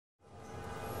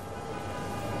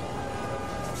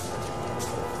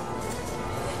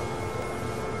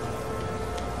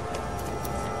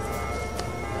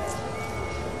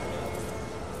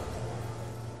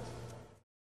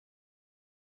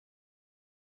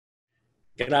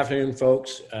Good afternoon,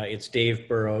 folks. It's Dave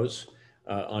Burrows.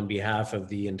 On behalf of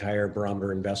the entire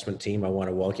Barometer investment team, I want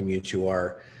to welcome you to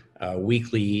our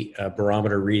weekly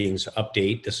Barometer readings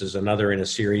update. This is another in a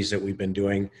series that we've been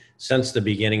doing since the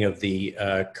beginning of the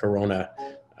corona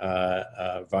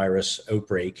virus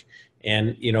outbreak.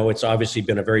 And, you know, it's obviously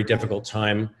been a very difficult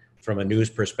time from a news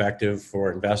perspective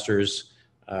for investors,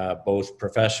 both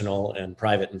professional and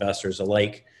private investors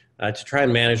alike. To try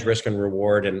and manage risk and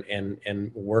reward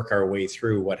and work our way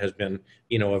through what has been,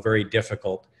 you know, a very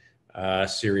difficult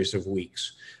series of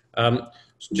weeks.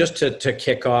 Just to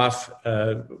kick off,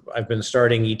 I've been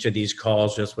starting each of these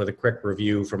calls just with a quick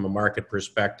review from a market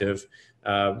perspective.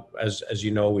 As you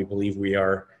know, we believe we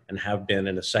are and have been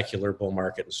in a secular bull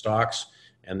market in stocks,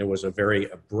 and there was a very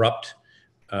abrupt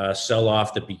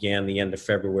sell-off that began the end of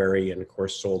February and, of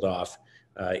course, sold off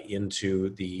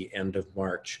into the end of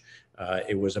March.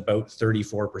 It was about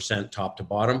 34% top to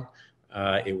bottom.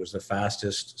 It was the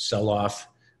fastest sell-off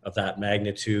of that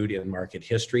magnitude in market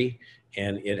history.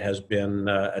 And it has been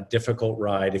a difficult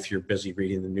ride if you're busy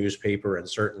reading the newspaper, and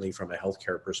certainly from a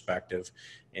healthcare perspective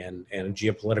and a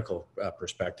geopolitical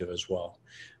perspective as well.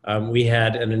 We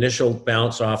had an initial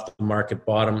bounce off the market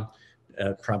bottom,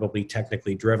 probably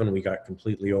technically driven. We got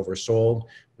completely oversold.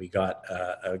 We got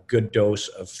a good dose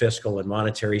of fiscal and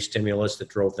monetary stimulus that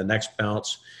drove the next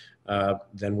bounce.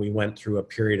 Then we went through a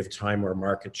period of time where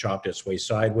market chopped its way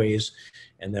sideways,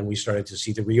 and then we started to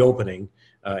see the reopening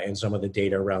and some of the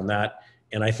data around that.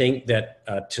 And I think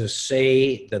that to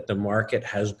say that the market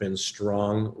has been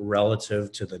strong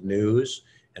relative to the news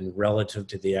and relative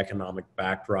to the economic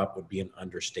backdrop would be an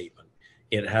understatement.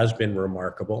 It has been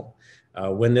remarkable.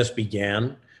 When this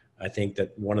began, I think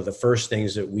that one of the first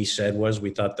things that we said was we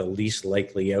thought the least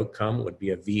likely outcome would be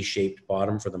a V-shaped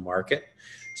bottom for the market.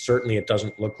 Certainly, it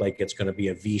doesn't look like it's going to be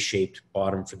a V-shaped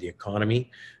bottom for the economy.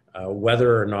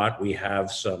 Whether or not we have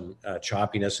some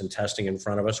choppiness and testing in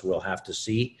front of us, we'll have to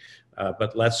see.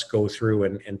 But let's go through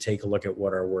and take a look at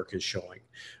what our work is showing.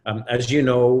 As you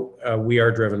know, we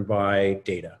are driven by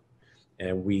data.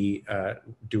 And we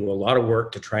do a lot of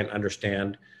work to try and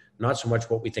understand not so much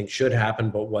what we think should happen,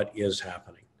 but what is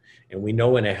happening. And we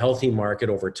know in a healthy market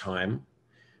over time,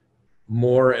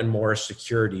 more and more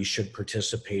securities should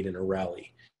participate in a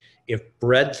rally. If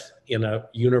breadth in a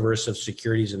universe of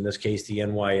securities, in this case the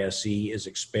NYSE, is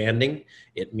expanding,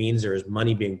 it means there is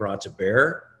money being brought to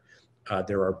bear,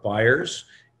 there are buyers,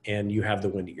 and you have the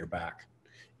wind at your back.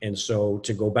 And so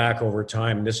to go back over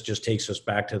time, this just takes us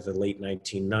back to the late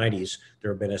 1990s.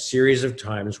 There have been a series of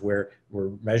times where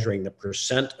we're measuring the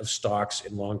percent of stocks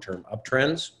in long-term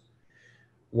uptrends.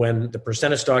 When the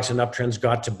percent of stocks in uptrends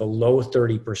got to below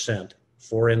 30%,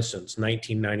 for instance,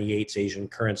 1998's Asian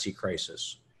currency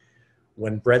crisis,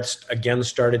 when breadth again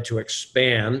started to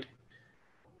expand,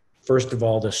 first of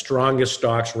all, the strongest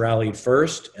stocks rallied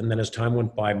first, and then as time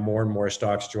went by, more and more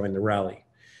stocks joined the rally.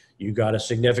 You got a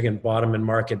significant bottom in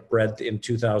market breadth in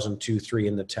 2002-03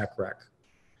 in the tech wreck,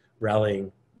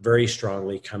 rallying very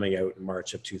strongly coming out in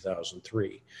March of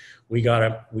 2003. We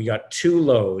got two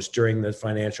lows during the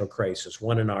financial crisis,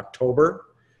 one in October,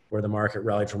 where the market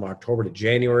rallied from October to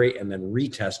January, and then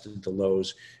retested the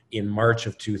lows in March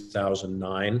of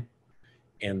 2009.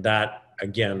 And that,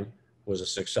 again, was a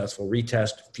successful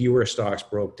retest. Fewer stocks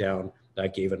broke down.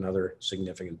 That gave another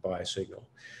significant buy signal.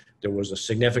 There was a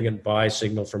significant buy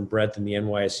signal from breadth in the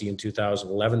NYSE in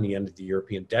 2011, the end of the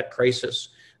European debt crisis.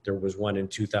 There was one in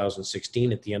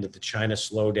 2016 at the end of the China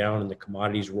slowdown and the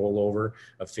commodities rollover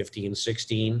of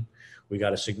 15-16. We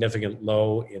got a significant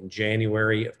low in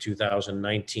January of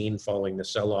 2019 following the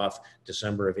sell-off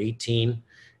December of 18.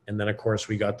 And then, of course,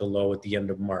 we got the low at the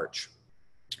end of March,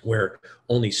 where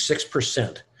only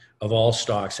 6% of all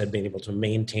stocks had been able to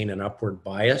maintain an upward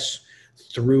bias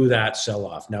through that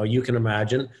sell-off. Now, you can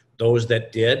imagine those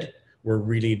that did were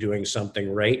really doing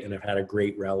something right and have had a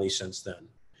great rally since then.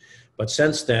 But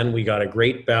since then, we got a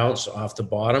great bounce off the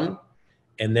bottom,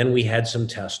 and then we had some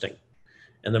testing.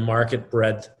 And the market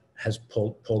breadth has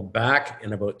pulled back,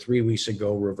 and about 3 weeks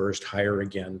ago reversed higher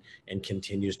again and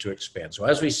continues to expand. So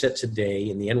as we sit today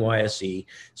in the NYSE,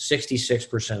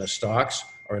 66% of stocks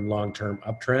are in long-term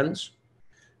uptrends.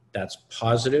 That's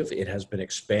positive. It has been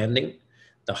expanding.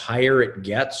 The higher it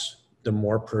gets, the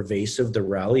more pervasive the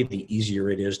rally, the easier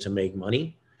it is to make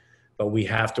money. But we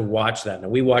have to watch that. Now,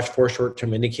 we watch for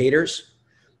short-term indicators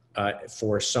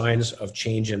for signs of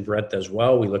change in breadth as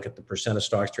well. We look at the percent of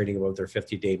stocks trading above their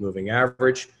 50-day moving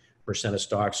average, percent of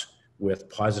stocks with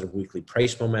positive weekly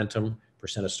price momentum,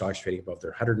 percent of stocks trading above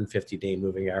their 150-day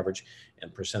moving average,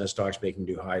 and percent of stocks making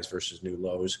new highs versus new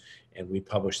lows. And we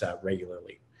publish that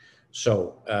regularly.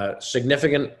 So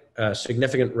significant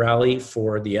significant rally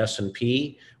for the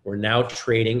S&P. We're now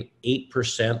trading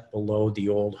 8% below the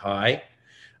old high.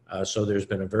 So there's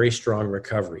been a very strong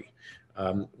recovery.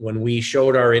 When we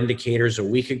showed our indicators a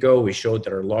week ago, we showed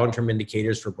that our long-term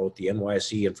indicators for both the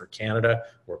NYSE and for Canada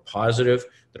were positive,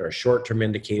 that our short-term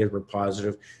indicators were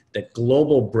positive, that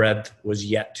global breadth was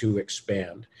yet to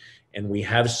expand. And we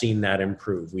have seen that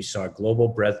improve. We saw global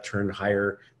breadth turn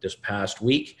higher this past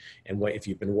week. And if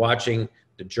you've been watching,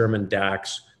 the German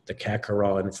DAX, the CAC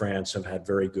 40 in France have had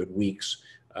very good weeks.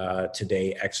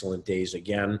 Today, excellent days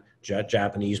again.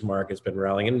 Japanese market's been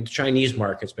rallying, and the Chinese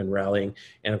market's been rallying.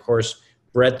 And of course,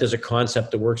 breadth is a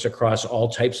concept that works across all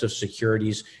types of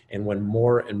securities. And when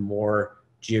more and more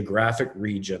geographic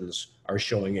regions are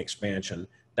showing expansion,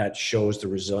 that shows the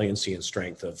resiliency and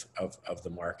strength of the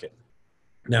market.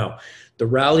 Now, the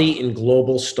rally in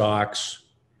global stocks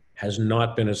has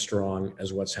not been as strong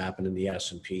as what's happened in the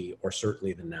S&P or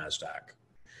certainly the NASDAQ.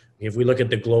 If we look at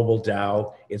the global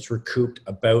Dow, it's recouped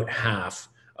about half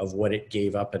of what it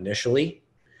gave up initially.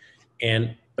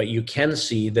 But you can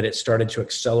see that it started to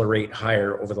accelerate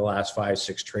higher over the last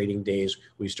 5-6 trading days.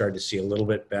 We started to see a little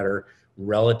bit better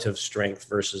relative strength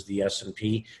versus the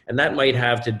S&P. And that might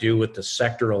have to do with the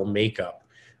sectoral makeup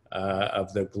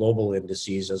of the global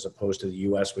indices as opposed to the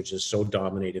US, which is so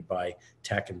dominated by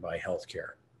tech and by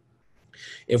healthcare.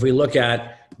 If we look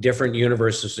at different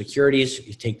universe of securities,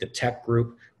 you take the tech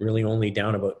group, really only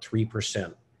down about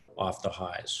 3% off the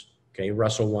highs. Okay,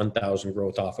 Russell 1000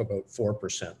 growth off about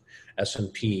 4%,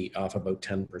 S&P off about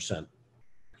 10%,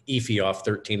 EFI off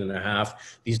 13.5%.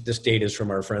 This data is from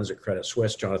our friends at Credit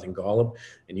Suisse, Jonathan Golub,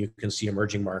 and you can see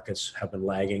emerging markets have been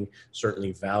lagging.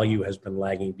 Certainly value has been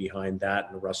lagging behind that,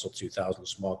 and the Russell 2000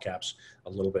 small caps a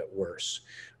little bit worse.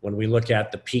 When we look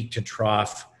at the peak to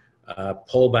trough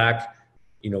pullback,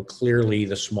 clearly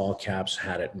the small caps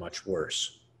had it much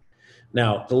worse.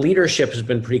 Now, the leadership has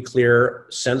been pretty clear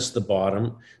since the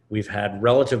bottom. We've had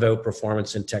relative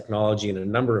outperformance in technology and a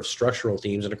number of structural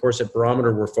themes. And of course, at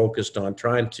Barometer, we're focused on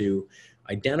trying to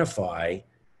identify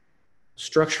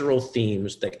structural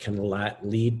themes that can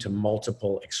lead to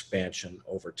multiple expansion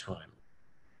over time.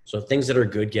 So things that are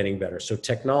good getting better. So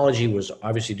technology was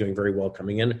obviously doing very well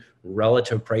coming in.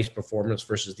 Relative price performance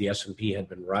versus the S&P had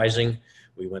been rising.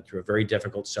 We went through a very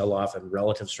difficult sell-off, and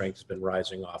relative strength has been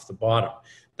rising off the bottom.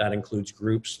 That includes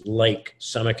groups like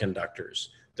semiconductors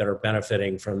that are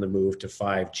benefiting from the move to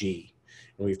 5G.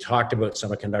 And we've talked about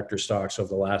semiconductor stocks over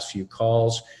the last few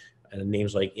calls, and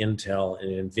names like Intel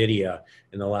and NVIDIA.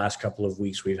 In the last couple of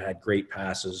weeks, we've had great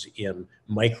passes in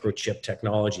microchip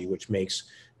technology, which makes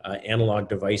analog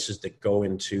devices that go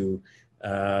into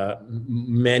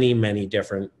many, many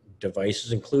different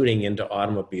devices, including into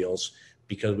automobiles,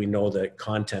 because we know that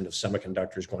content of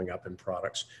semiconductors going up in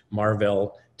products.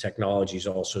 Marvell Technologies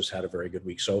also has had a very good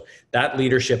week. So that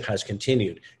leadership has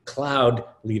continued. Cloud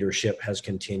leadership has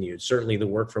continued. Certainly the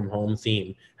work from home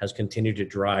theme has continued to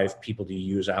drive people to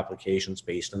use applications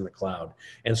based in the cloud.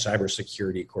 And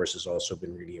cybersecurity, of course, has also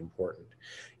been really important.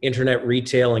 Internet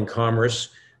retail and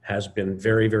commerce has been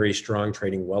very, very strong,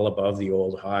 trading well above the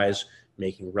old highs,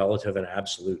 making relative and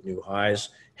absolute new highs.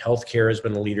 Healthcare has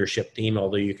been a leadership theme,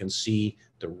 although you can see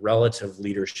the relative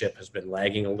leadership has been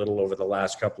lagging a little over the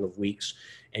last couple of weeks.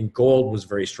 And gold was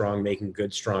very strong, making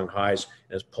good, strong highs,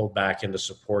 and has pulled back into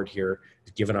support here.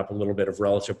 It's given up a little bit of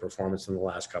relative performance in the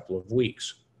last couple of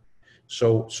weeks.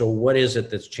 So what is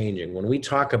it that's changing? When we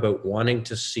talk about wanting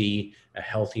to see a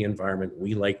healthy environment,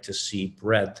 we like to see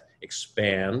breadth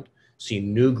expand, see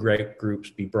new great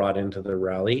groups be brought into the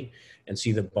rally, and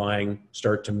see the buying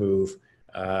start to move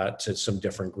to some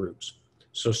different groups.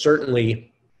 So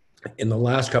certainly in the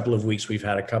last couple of weeks, we've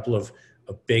had a couple of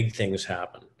big things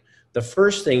happen. The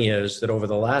first thing is that over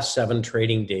the last 7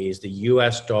 trading days, the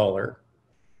US dollar,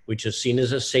 which is seen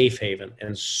as a safe haven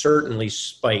and certainly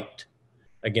spiked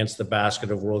against the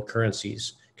basket of world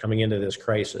currencies coming into this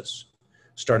crisis,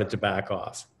 started to back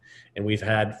off. And we've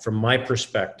had, from my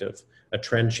perspective, a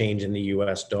trend change in the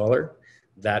US dollar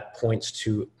that points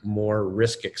to more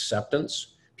risk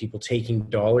acceptance, people taking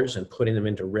dollars and putting them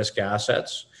into risk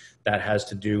assets. That has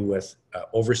to do with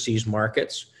overseas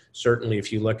markets. Certainly,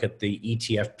 if you look at the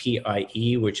ETF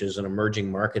PIE, which is an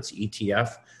emerging markets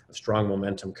ETF of strong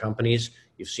momentum companies,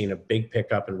 you've seen a big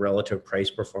pickup in relative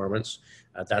price performance.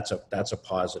 That's a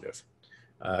positive.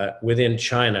 Within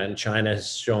China, and China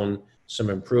has shown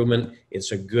some improvement.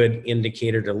 It's a good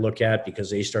indicator to look at because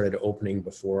they started opening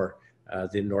before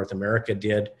the North America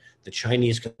did. The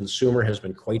Chinese consumer has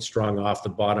been quite strong off the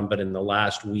bottom, but in the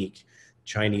last week,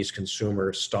 Chinese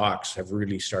consumer stocks have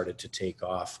really started to take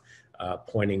off,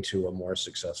 pointing to a more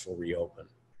successful reopen.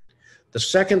 The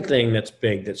second thing that's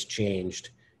big that's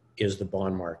changed is the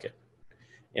bond market.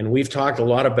 And we've talked a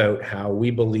lot about how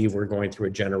we believe we're going through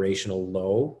a generational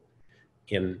low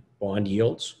in bond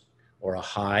yields or a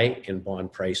high in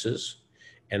bond prices,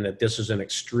 and that this is an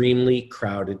extremely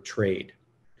crowded trade.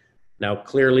 Now,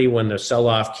 clearly, when the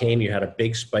sell-off came, you had a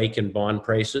big spike in bond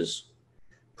prices.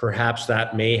 Perhaps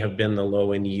that may have been the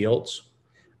low in yields.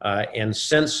 And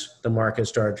since the market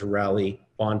started to rally,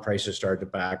 bond prices started to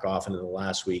back off. And in the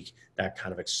last week, that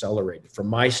kind of accelerated. From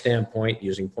my standpoint,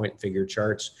 using point and figure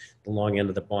charts, the long end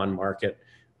of the bond market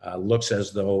looks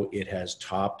as though it has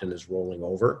topped and is rolling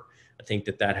over. I think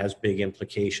that that has big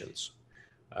implications.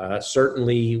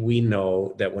 Certainly, we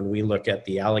know that when we look at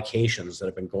the allocations that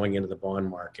have been going into the bond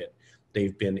market,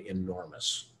 they've been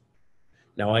enormous.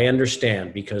 Now, I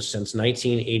understand, because since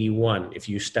 1981, if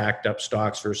you stacked up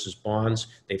stocks versus bonds,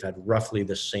 they've had roughly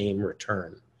the same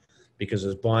return. Because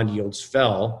as bond yields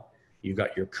fell, you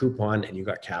got your coupon and you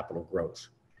got capital growth.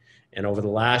 And over the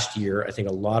last year, I think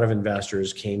a lot of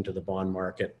investors came to the bond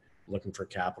market looking for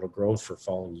capital growth for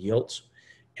falling yields.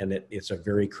 And it's a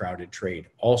very crowded trade.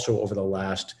 Also, over the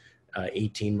last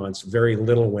 18 months, very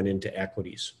little went into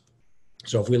equities.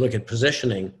 So if we look at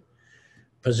positioning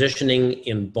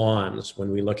in bonds,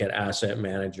 when we look at asset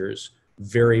managers,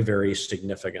 very, very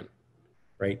significant,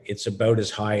 right? It's about as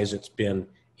high as it's been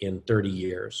in 30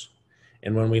 years.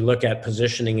 And when we look at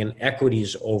positioning in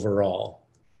equities overall,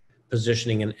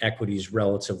 positioning in equities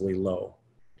relatively low.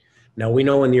 Now, we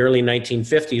know in the early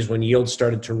 1950s, when yields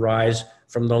started to rise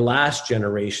from the last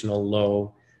generational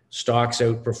low, stocks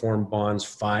outperformed bonds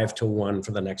 5-1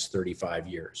 for the next 35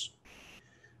 years.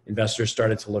 Investors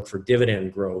started to look for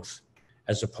dividend growth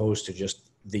as opposed to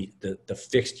just the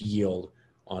fixed yield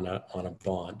on a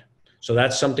bond. So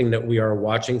that's something that we are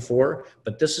watching for.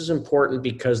 But this is important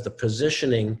because the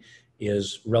positioning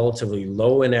is relatively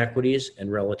low in equities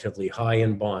and relatively high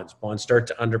in bonds. Bonds start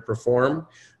to underperform.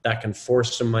 That can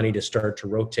force some money to start to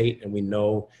rotate, and we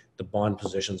know the bond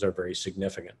positions are very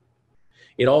significant.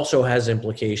 It also has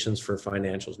implications for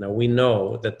financials. Now, we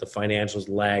know that the financials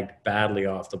lagged badly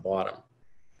off the bottom.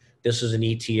 This is an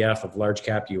ETF of large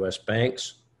cap US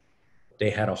banks. They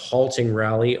had a halting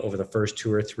rally over the first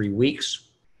 2 or 3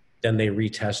 weeks. Then they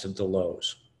retested the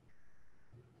lows.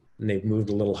 And they've moved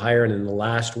a little higher. And in the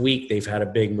last week, they've had a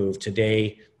big move.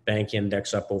 Today, bank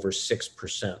index up over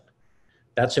 6%.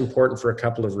 That's important for a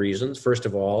couple of reasons. First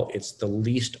of all, it's the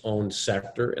least owned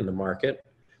sector in the market.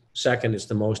 Second, it's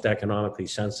the most economically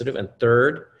sensitive. And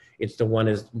third, it's the one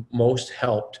is most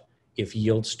helped if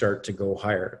yields start to go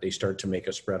higher. They start to make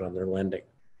a spread on their lending.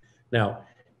 Now,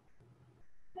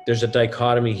 there's a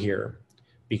dichotomy here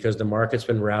because the market's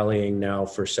been rallying now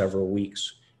for several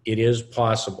weeks. It is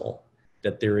possible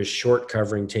that there is short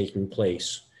covering taking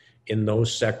place in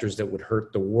those sectors that would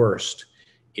hurt the worst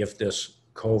if this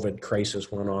COVID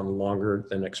crisis went on longer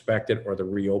than expected or the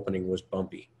reopening was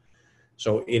bumpy.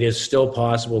 So it is still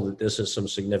possible that this is some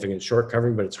significant short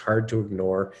covering, but it's hard to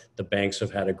ignore. The banks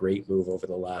have had a great move over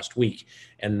the last week,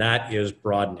 and that is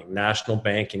broadening. National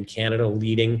Bank in Canada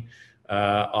leading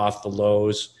off the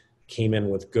lows, came in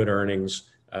with good earnings,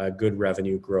 good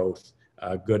revenue growth,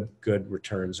 good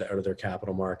returns out of their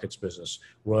capital markets business.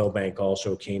 Royal Bank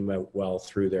also came out well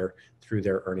through their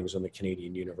earnings on the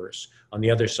Canadian universe. On the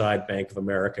other side, Bank of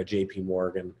America, JP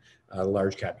Morgan,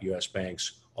 large cap US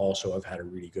banks also have had a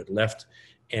really good lift.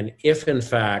 And if in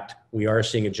fact we are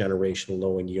seeing a generational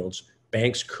low in yields,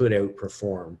 banks could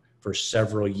outperform for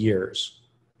several years,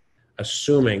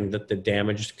 assuming that the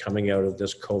damage coming out of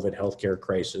this COVID healthcare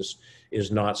crisis is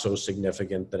not so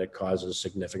significant that it causes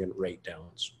significant rate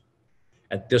downs.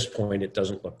 At this point, it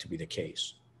doesn't look to be the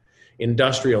case.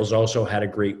 Industrials also had a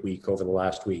great week over the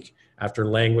last week. After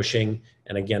languishing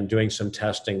and again doing some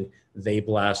testing, they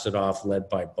blasted off, led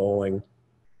by Boeing,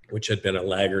 which had been a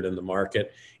laggard in the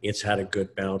market. It's had a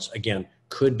good bounce. Again,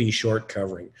 could be short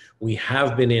covering. We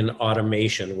have been in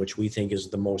automation, which we think is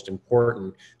the most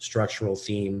important structural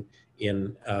theme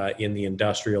in the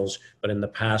industrials. But in the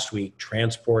past week,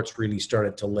 transports really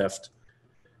started to lift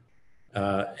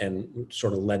and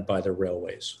sort of led by the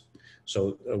railways.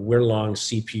 So we're long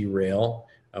CP Rail.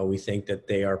 We think that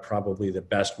they are probably the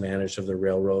best managed of the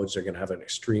railroads. They're going to have an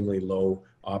extremely low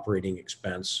operating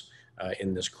expense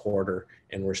in this quarter,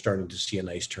 and we're starting to see a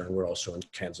nice turn. We're also in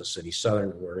Kansas City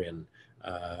Southern. We're in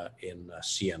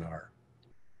CNR.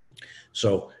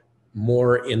 So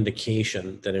more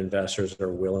indication that investors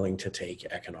are willing to take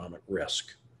economic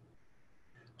risk.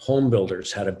 Home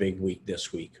builders had a big week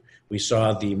this week. We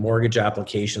saw the mortgage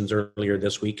applications earlier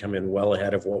this week come in well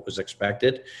ahead of what was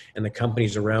expected, and the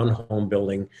companies around home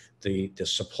building, the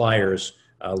suppliers,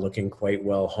 looking quite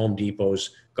well. Home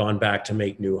Depot's gone back to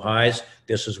make new highs.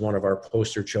 This is one of our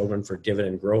poster children for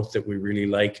dividend growth that we really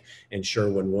like, and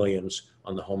Sherwin-Williams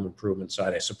on the home improvement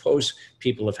side. I suppose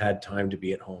people have had time to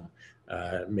be at home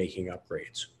making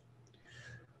upgrades.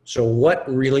 So what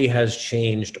really has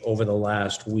changed over the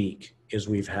last week is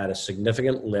we've had a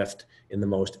significant lift in the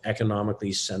most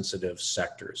economically sensitive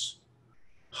sectors.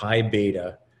 High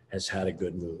beta has had a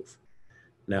good move.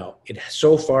 Now, it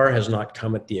so far has not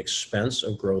come at the expense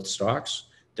of growth stocks.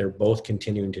 They're both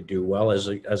continuing to do well. As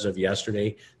of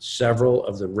yesterday, several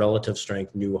of the relative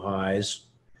strength new highs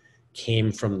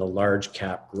came from the large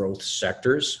cap growth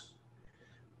sectors,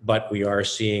 but we are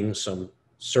seeing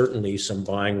certainly some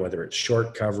buying, whether it's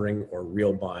short covering or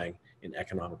real buying in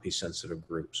economically sensitive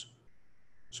groups.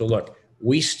 So look,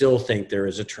 we still think there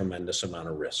is a tremendous amount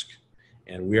of risk,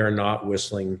 and we are not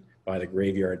whistling by the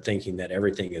graveyard thinking that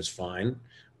everything is fine.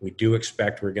 We do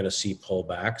expect we're going to see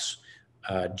pullbacks.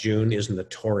 June is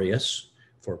notorious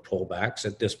for pullbacks.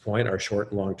 At this point, our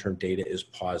short and long-term data is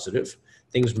positive.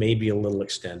 Things may be a little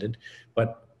extended,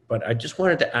 but I just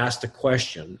wanted to ask the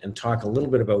question and talk a little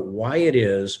bit about why it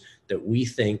is that we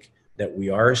think that we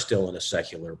are still in a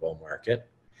secular bull market,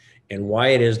 and why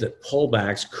it is that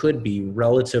pullbacks could be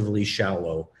relatively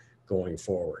shallow going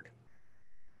forward.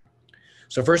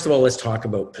 So first of all, let's talk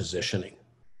about positioning.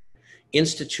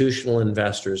 Institutional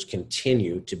investors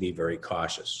continue to be very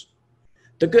cautious.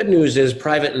 The good news is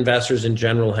private investors in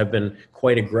general have been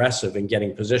quite aggressive in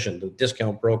getting positioned. The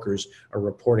discount brokers are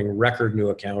reporting record new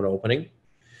account opening.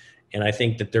 And I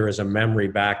think that there is a memory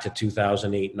back to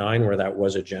 2008-9 where that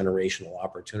was a generational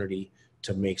opportunity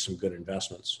to make some good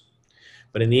investments.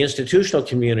 But in the institutional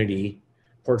community,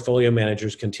 portfolio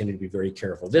managers continue to be very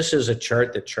careful. This is a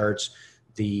chart that charts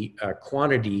the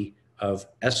quantity of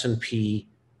S&P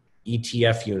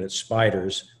ETF units,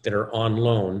 spiders, that are on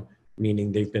loan,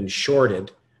 meaning they've been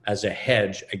shorted as a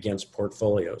hedge against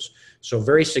portfolios. So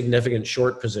very significant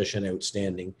short position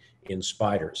outstanding in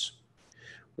spiders.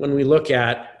 When we look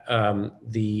at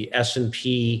the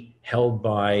S&P held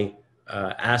by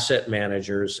asset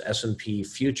managers, S&P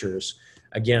futures,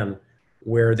 again,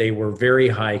 where they were very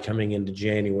high coming into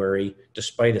January,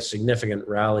 despite a significant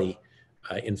rally,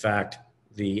 in fact,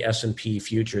 the S&P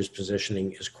futures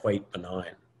positioning is quite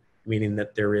benign, meaning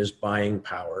that there is buying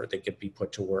power that could be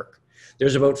put to work.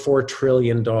 There's about $4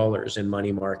 trillion in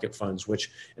money market funds,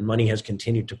 and money has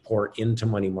continued to pour into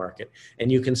money market.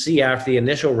 And you can see after the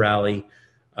initial rally,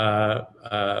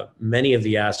 many of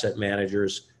the asset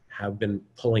managers have been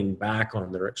pulling back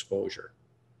on their exposure.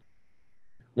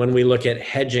 When we look at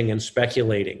hedging and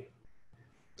speculating,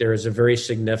 there is a very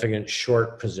significant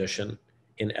short position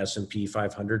in S&P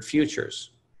 500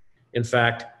 futures. In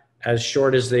fact, as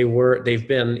short as they've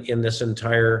been in this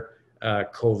entire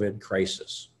COVID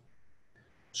crisis.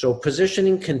 So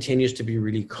positioning continues to be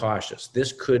really cautious.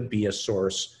 This could be a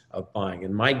source of buying.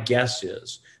 And my guess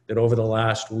is that over the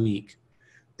last week,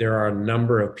 there are a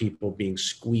number of people being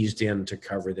squeezed in to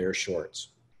cover their shorts.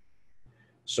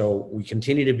 So we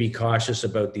continue to be cautious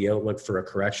about the outlook for a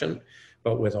correction,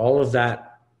 but with all of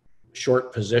that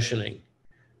short positioning,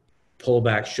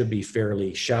 pullback should be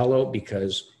fairly shallow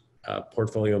because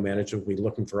portfolio managers will be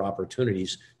looking for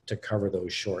opportunities to cover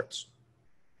those shorts.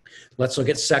 Let's look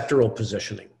at sectoral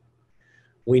positioning.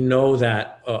 We know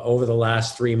that over the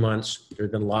last 3 months, there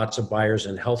have been lots of buyers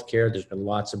in healthcare. There's been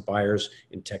lots of buyers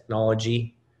in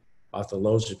technology. Off the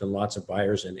lows, there's been lots of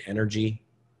buyers in energy.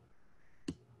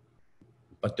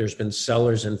 But there's been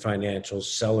sellers in financials,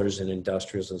 sellers in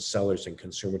industrials, and sellers in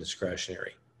consumer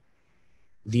discretionary.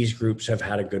 These groups have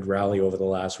had a good rally over the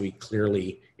last week.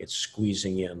 Clearly, it's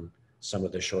squeezing in some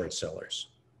of the short sellers.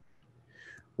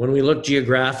 When we look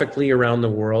geographically around the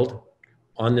world,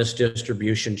 on this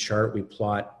distribution chart, we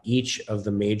plot each of the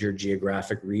major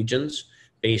geographic regions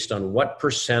based on what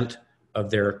percent of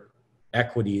their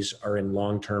equities are in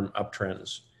long-term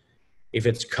uptrends. If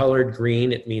it's colored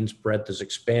green, it means breadth is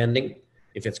expanding.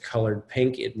 If it's colored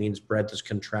pink, it means breadth is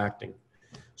contracting.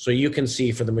 So you can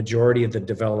see for the majority of the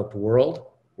developed world,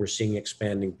 we're seeing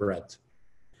expanding breadth.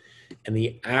 And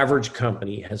the average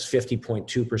company has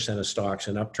 50.2% of stocks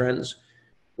in uptrends,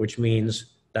 which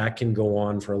means that can go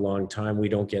on for a long time. We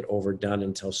don't get overdone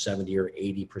until 70 or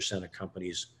 80% of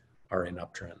companies are in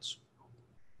uptrends.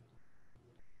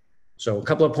 So a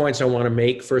couple of points I want to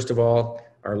make. First of all,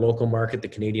 our local market, the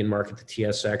Canadian market, the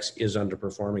TSX, is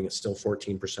underperforming. It's still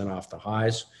 14% off the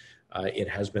highs. It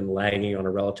has been lagging on a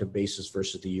relative basis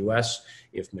versus the US.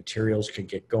 If materials can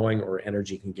get going or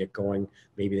energy can get going,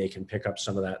 maybe they can pick up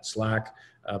some of that slack.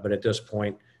 But at this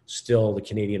point, still the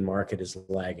Canadian market is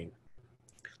lagging.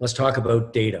 Let's talk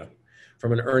about data.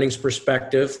 From an earnings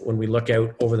perspective, when we look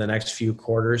out over the next few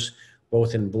quarters,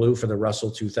 both in blue for the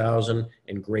Russell 2000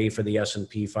 and gray for the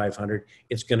S&P 500,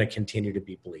 it's going to continue to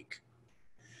be bleak.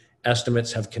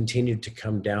 Estimates have continued to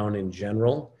come down in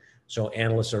general, so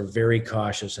analysts are very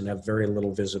cautious and have very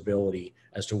little visibility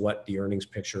as to what the earnings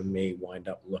picture may wind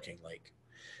up looking like.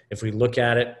 If we look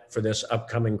at it for this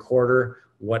upcoming quarter,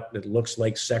 what it looks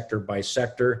like sector by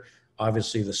sector,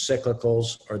 obviously the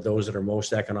cyclicals, or those that are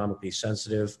most economically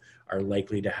sensitive, are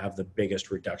likely to have the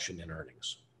biggest reduction in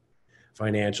earnings.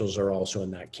 Financials are also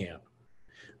in that camp.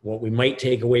 What we might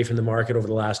take away from the market over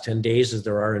the last 10 days is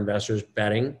there are investors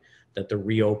betting that the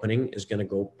reopening is going to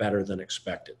go better than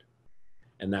expected.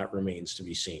 And that remains to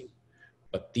be seen.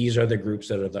 But these are the groups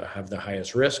that have the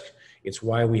highest risk. It's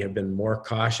why we have been more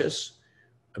cautious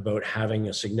about having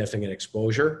a significant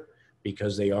exposure,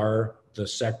 because they are the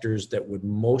sectors that would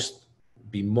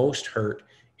be most hurt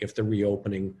if the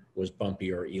reopening was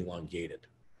bumpy or elongated.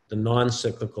 The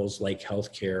non-cyclicals like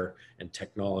healthcare and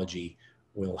technology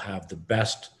will have the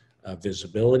best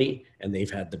visibility, and they've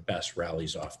had the best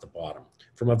rallies off the bottom.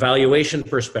 From a valuation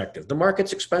perspective, the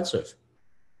market's expensive.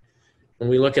 When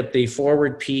we look at the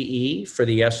forward PE for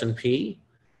the S&P,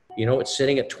 it's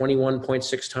sitting at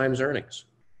 21.6 times earnings.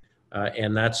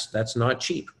 And that's not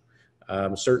cheap.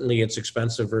 Certainly it's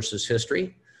expensive versus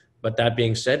history. But that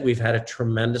being said, we've had a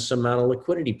tremendous amount of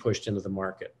liquidity pushed into the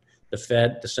market. The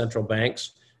Fed, the central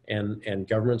banks, and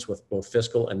governments with both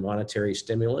fiscal and monetary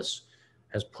stimulus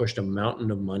has pushed a mountain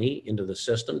of money into the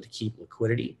system to keep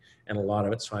liquidity, and a lot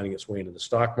of it's finding its way into the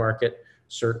stock market.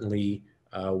 Certainly,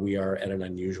 we are at an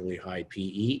unusually high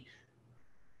PE,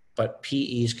 but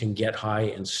PEs can get high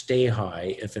and stay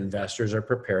high if investors are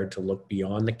prepared to look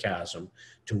beyond the chasm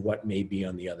to what may be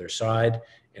on the other side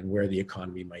and where the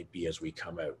economy might be as we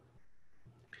come out.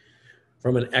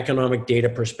 From an economic data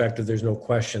perspective, there's no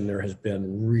question there has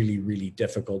been really, really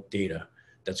difficult data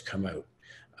that's come out.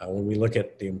 When we look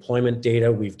at the employment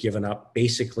data, we've given up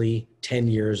basically 10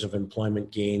 years of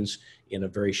employment gains in a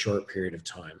very short period of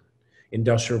time.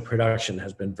 Industrial production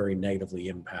has been very negatively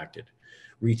impacted.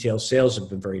 Retail sales have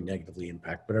been very negatively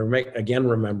impacted. But again,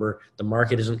 remember, the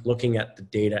market isn't looking at the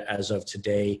data as of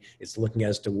today. It's looking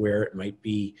as to where it might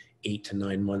be 8 to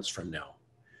 9 months from now.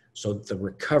 So the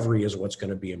recovery is what's going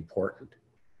to be important.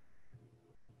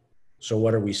 So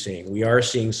what are we seeing? We are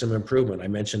seeing some improvement. I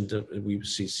mentioned we've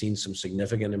seen some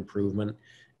significant improvement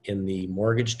in the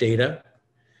mortgage data.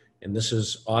 And this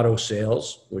is auto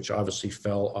sales, which obviously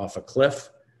fell off a cliff.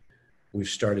 We've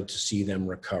started to see them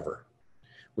recover.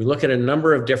 We look at a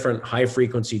number of different high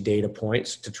frequency data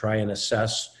points to try and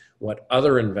assess what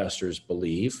other investors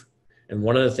believe. And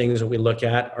one of the things that we look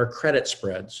at are credit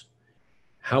spreads.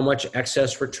 How much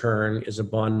excess return is a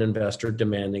bond investor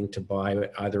demanding to buy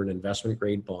either an investment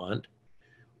grade bond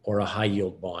or a high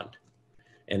yield bond?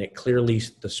 And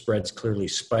the spreads clearly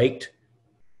spiked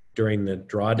during the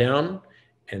drawdown,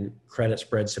 and credit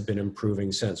spreads have been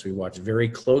improving since. We watch very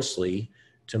closely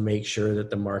to make sure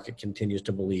that the market continues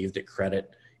to believe that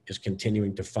credit is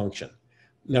continuing to function.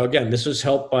 Now, again, this is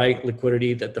helped by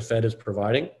liquidity that the Fed is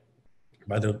providing,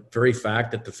 by the very fact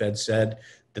that the Fed said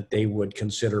that they would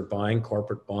consider buying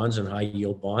corporate bonds and high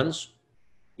yield bonds.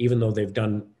 Even though they've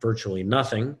done virtually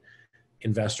nothing,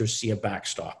 investors see a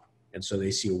backstop. And so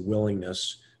they see a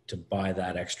willingness to buy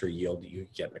that extra yield that you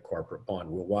get in a corporate bond.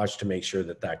 We'll watch to make sure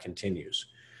that that continues.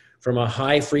 From a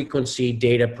high frequency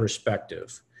data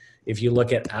perspective, if you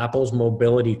look at Apple's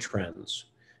mobility trends,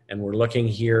 and we're looking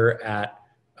here at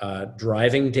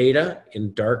driving data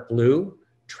in dark blue,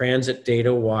 transit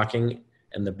data, walking,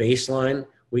 and the baseline,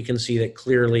 we can see that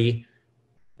clearly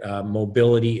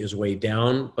mobility is way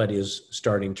down, but is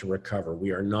starting to recover.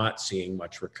 We are not seeing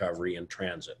much recovery in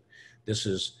transit. This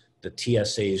is the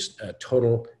TSA's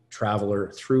total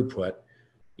traveler throughput.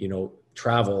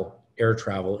 Air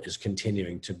travel is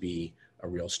continuing to be a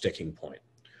real sticking point.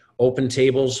 Open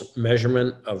tables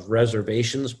measurement of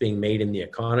reservations being made in the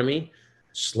economy,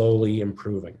 slowly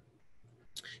improving.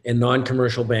 And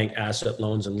non-commercial bank asset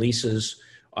loans and leases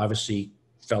obviously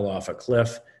fell off a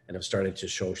cliff and have started to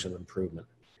show some improvement.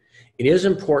 It is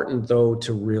important, though,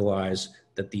 to realize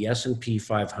that the S&P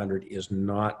 500 is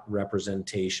not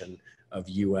representation of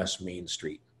U.S. Main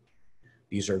Street.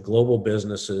 These are global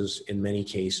businesses, in many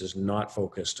cases, not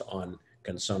focused on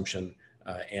consumption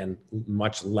and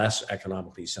much less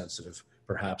economically sensitive,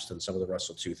 perhaps, than some of the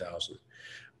Russell 2000.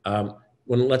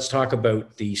 Let's talk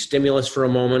about the stimulus for a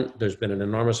moment. There's been an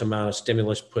enormous amount of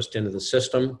stimulus pushed into the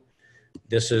system.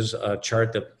 This is a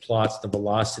chart that plots the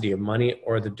velocity of money,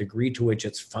 or the degree to which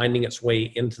it's finding its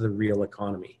way into the real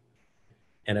economy.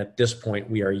 And at this point,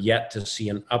 we are yet to see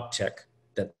an uptick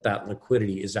that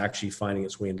liquidity is actually finding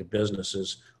its way into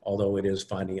businesses, although it is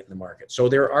finding it in the market. So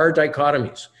there are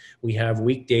dichotomies. We have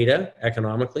weak data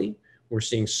economically. We're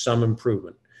seeing some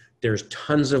improvement. There's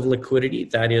tons of liquidity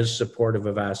that is supportive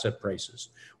of asset prices.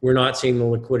 We're not seeing the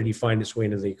liquidity find its way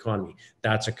into the economy.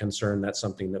 That's a concern. That's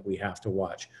something that we have to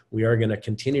watch. We are going to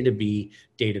continue to be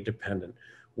data dependent.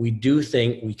 We do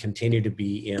think we continue to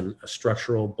be in a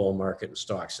structural bull market in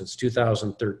stocks. Since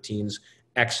 2013's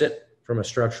exit from a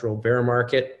structural bear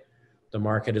market, the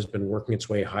market has been working its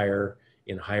way higher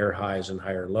in higher highs and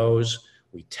higher lows.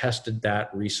 We tested that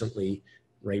recently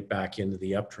right back into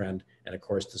the uptrend. And of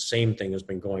course, the same thing has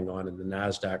been going on in the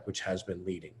NASDAQ, which has been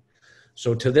leading.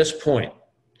 So to this point,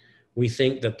 we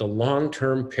think that the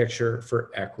long-term picture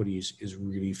for equities is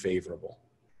really favorable.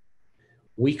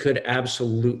 We could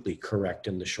absolutely correct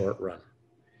in the short run.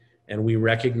 And we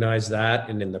recognize that,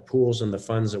 and in the pools and the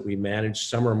funds that we manage,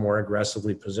 some are more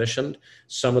aggressively positioned.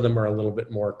 Some of them are a little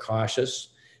bit more cautious,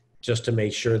 just to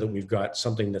make sure that we've got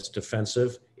something that's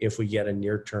defensive if we get a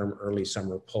near-term early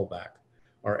summer pullback.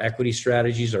 Our equity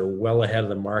strategies are well ahead of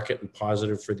the market and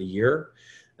positive for the year.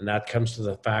 And that comes to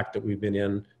the fact that we've been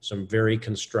in some very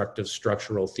constructive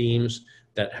structural themes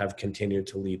that have continued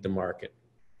to lead the market.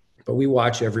 But we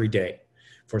watch every day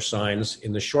for signs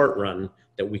in the short run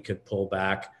that we could pull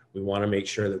back. We want to make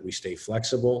sure that we stay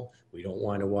flexible. We don't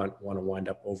want to wind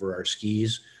up over our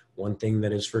skis. One thing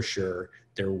that is for sure,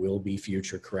 there will be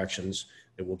future corrections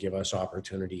that will give us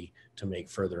opportunity to make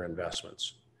further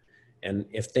investments. And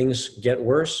if things get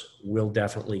worse, we'll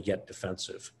definitely get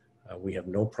defensive. We have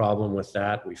no problem with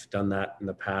that. We've done that in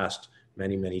the past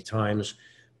many, many times.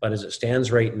 But as it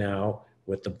stands right now,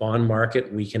 with the bond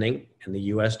market weakening and the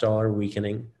US dollar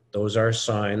weakening, those are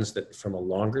signs that from a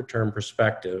longer term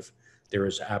perspective, there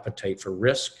is appetite for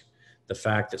risk. The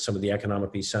fact that some of the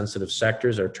economically sensitive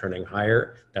sectors are turning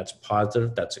higher, that's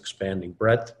positive, that's expanding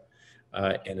breadth.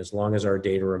 And as long as our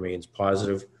data remains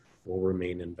positive, we'll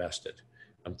remain invested.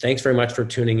 Thanks very much for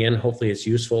tuning in. Hopefully it's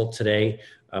useful today.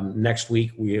 Next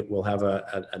week, we will have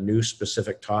a new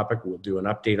specific topic. We'll do an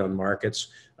update on markets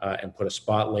and put a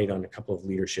spotlight on a couple of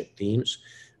leadership themes.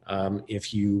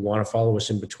 If you want to follow us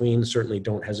in between, certainly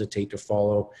don't hesitate to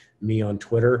follow me on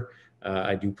Twitter.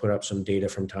 I do put up some data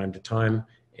from time to time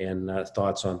and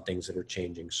thoughts on things that are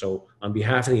changing. So on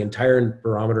behalf of the entire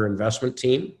Barometer investment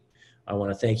team, I want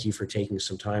to thank you for taking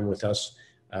some time with us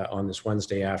on this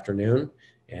Wednesday afternoon.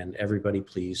 And everybody,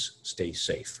 please stay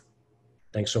safe.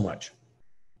 Thanks so much.